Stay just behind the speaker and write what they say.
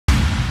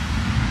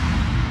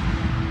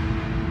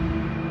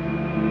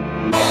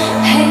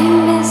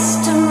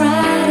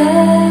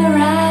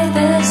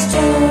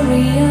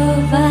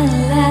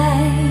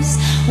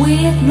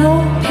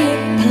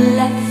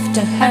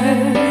to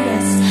hurt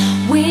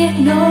us with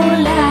no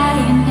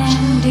lying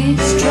and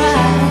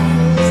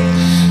distrust.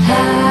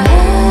 I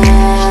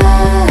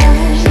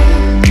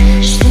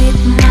slip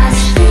my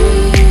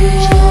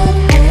spirit.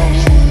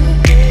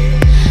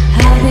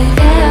 I'll be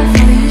there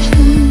for you.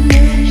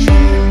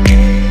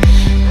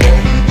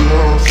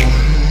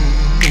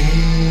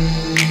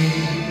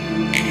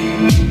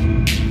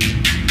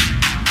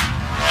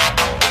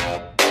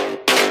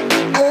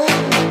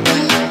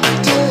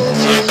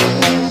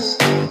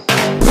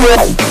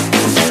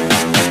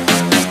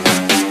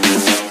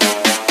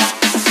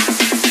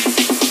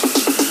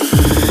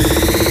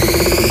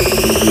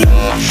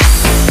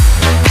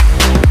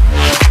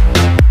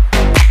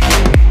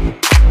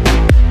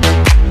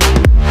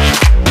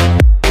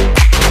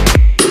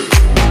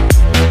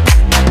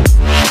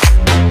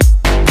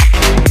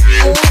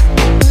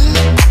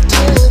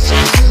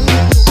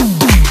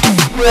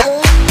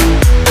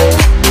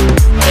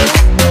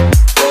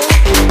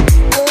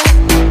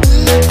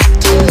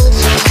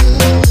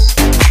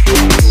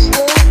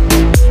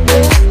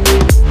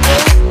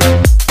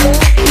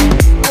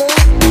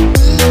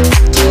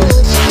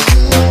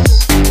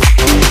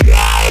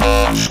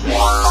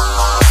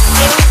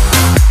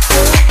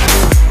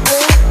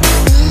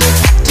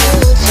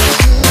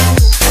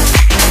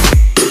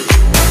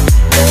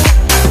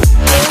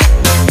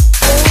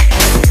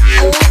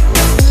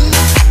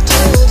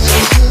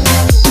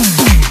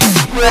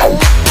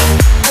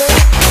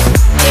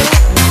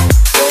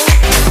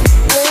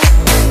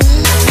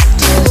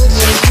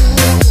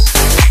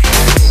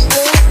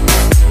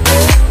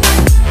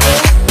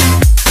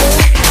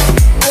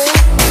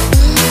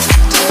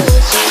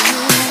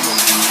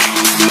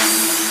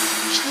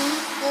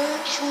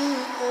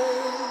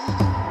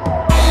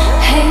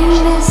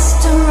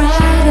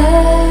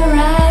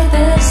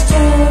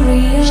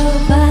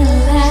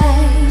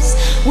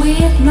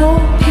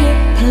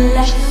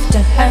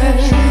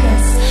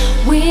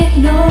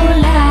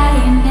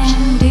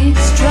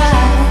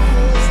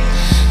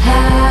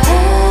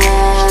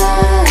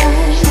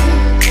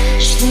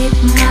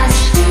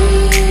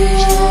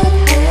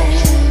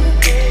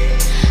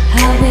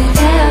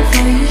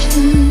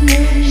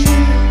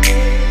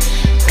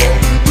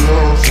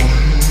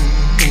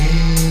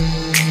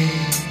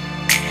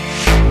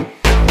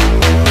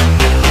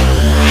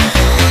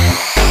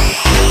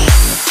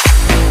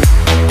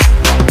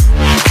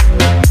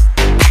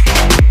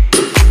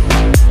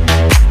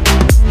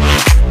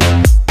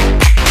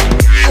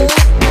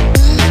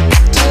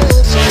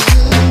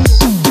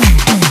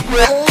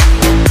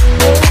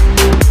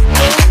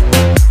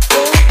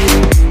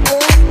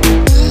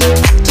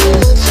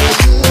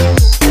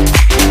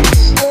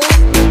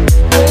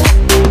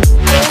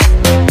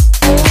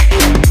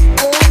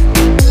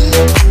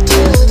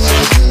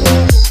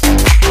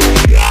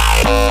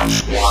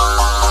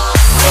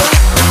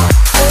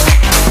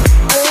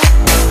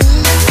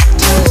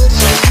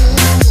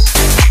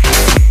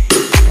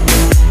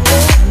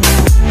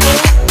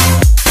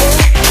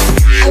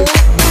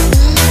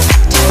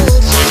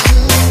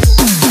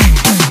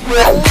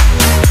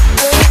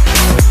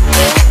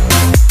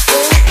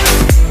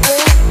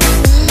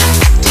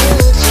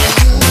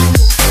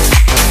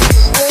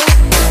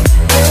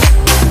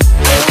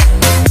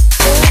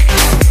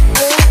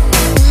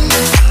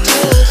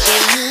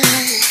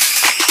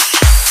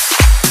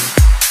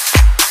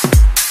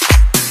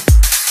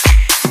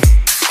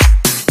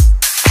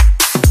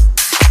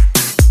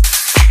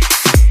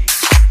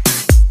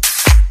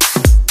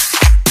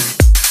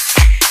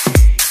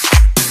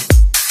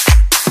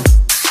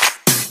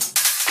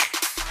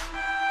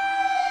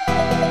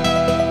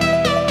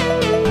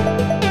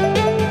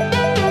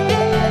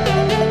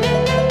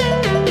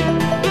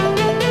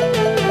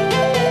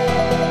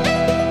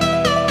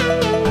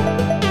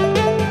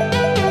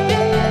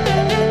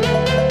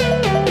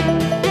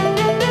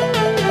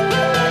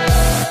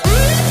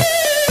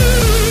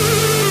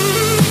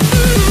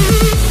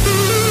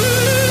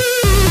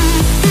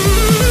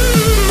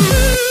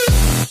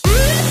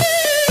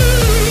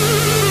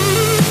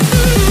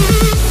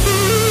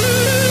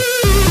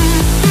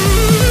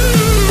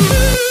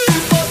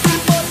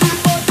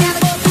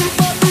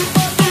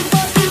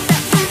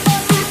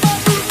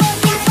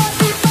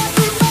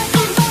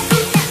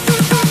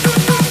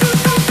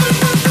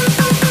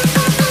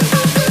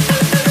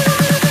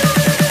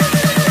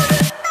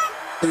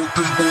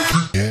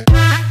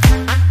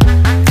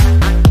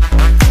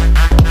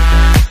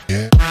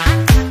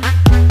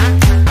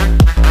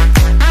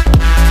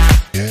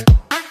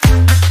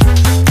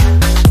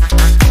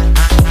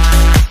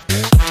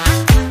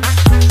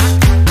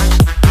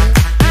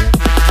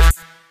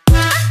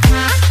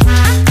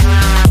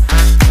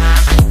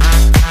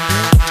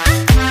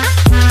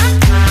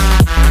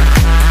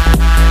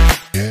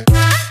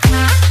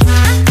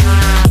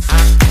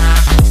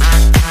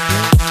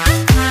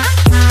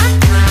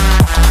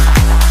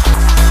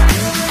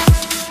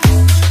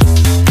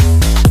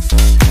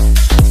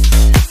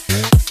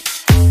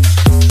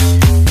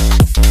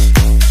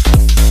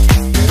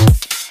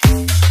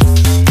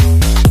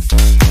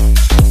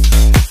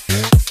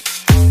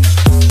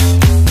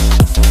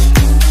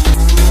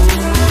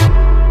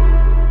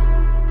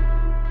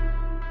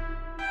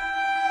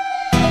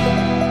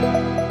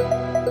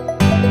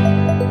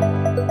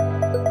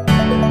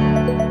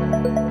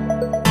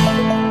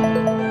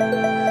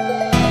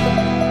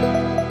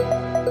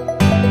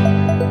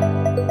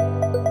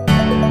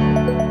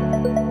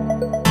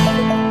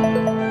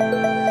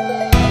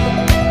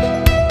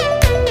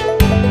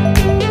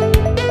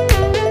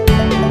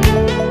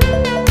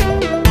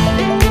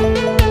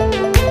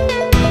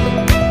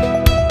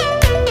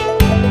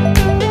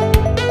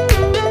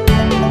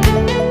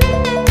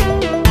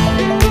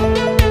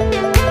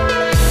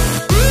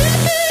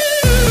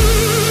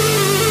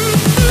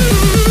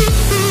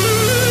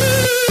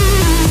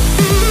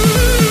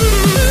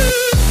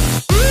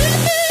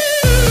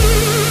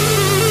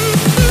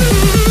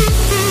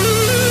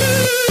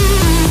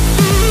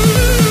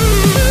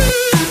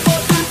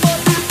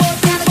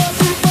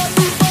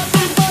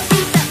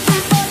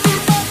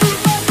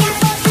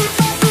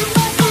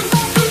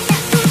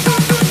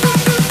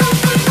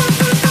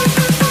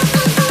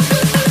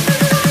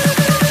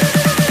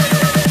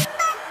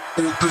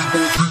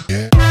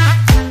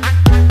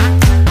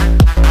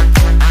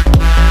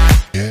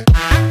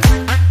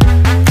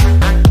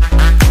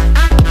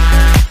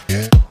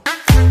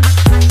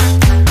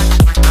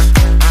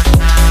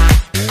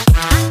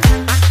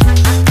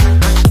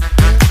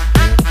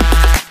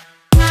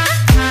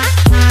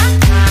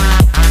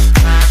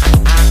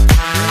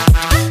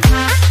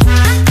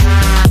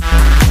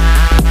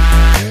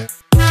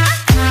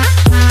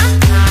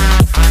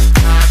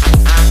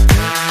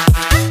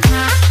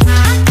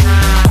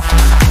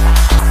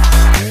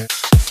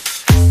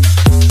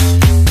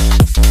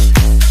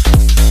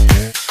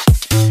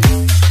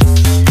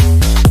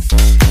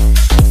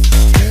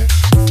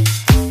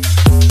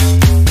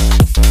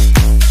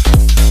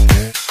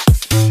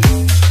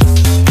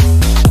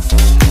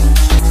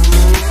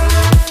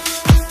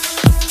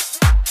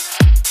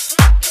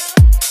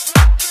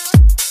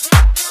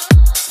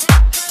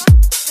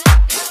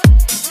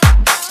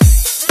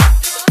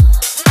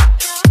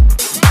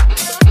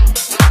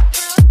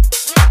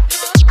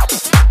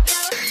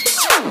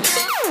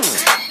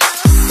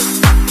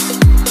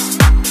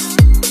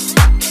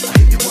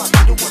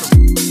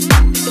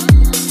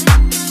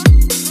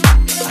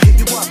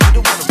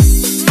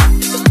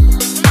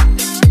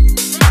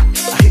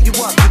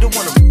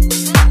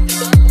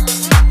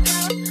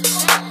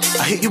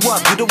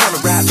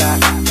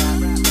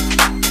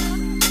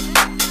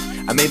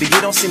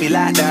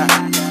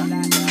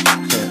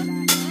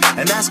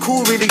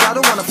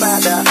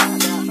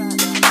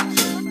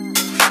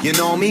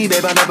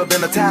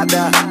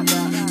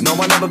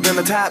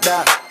 Type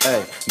that,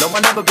 hey. No,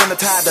 I never been the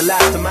type to lie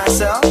to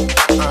myself,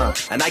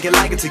 and I can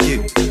like it to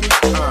you,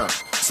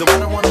 so I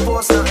don't wanna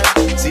force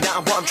nothing. See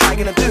now what I'm trying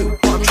to do,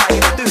 what I'm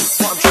trying to do,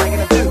 what I'm trying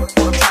to do,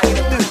 what I'm trying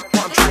to do,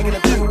 what I'm trying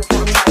to do, what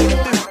I'm trying to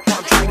do, what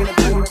I'm trying to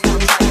do, what I'm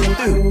trying to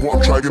do, what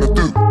I'm trying to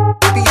do.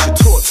 Baby, you should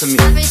talk to me.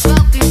 I've been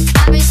smoking,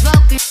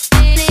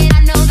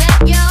 I know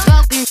that you're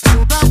smoking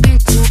too. Baby, you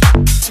should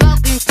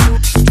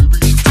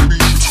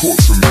talk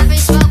to me. I've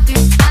been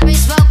smoking,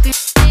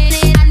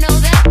 I know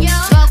that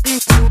you're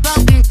smoking too.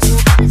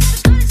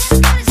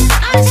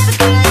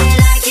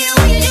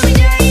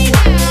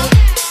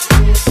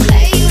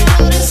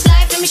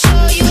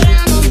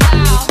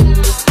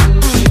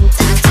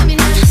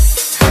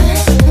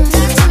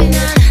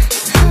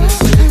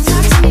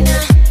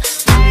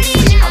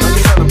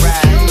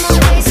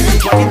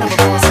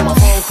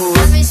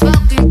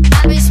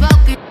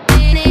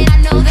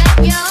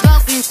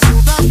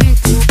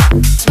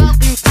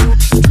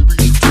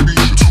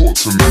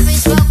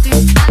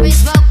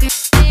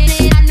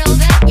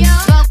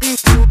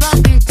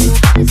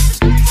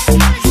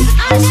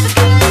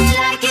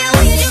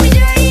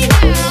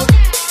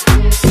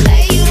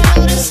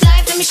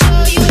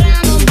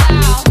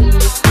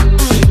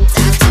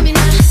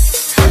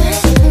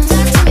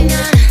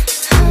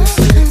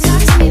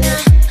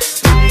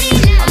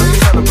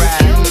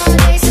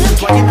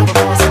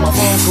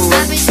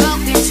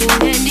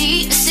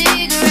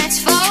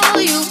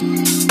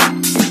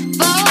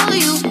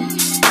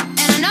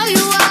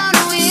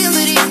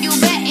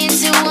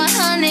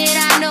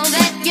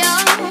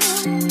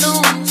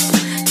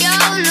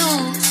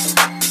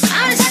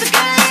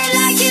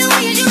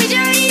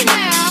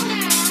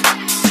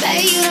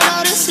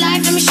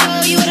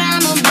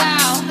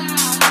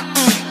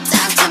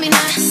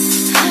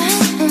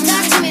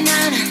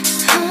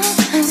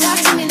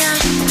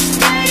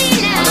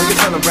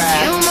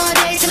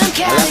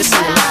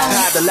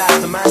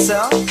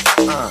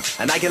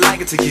 And I can like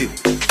it to you,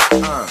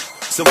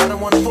 so I don't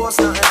wanna force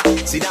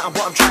nothing. See now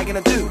what I'm trying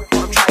to do,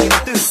 what I'm trying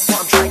to do,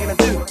 what I'm trying to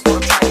do, what I'm trying to do, what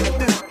I'm trying to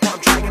do, what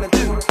I'm trying to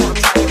do, what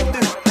I'm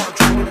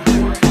trying to do,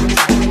 what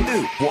I'm trying to do,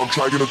 what I'm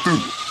trying to do.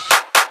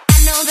 I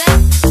know that.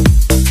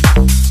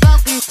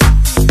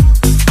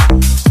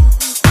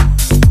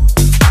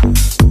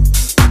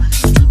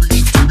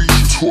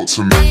 Talk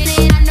to me.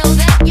 I know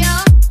that.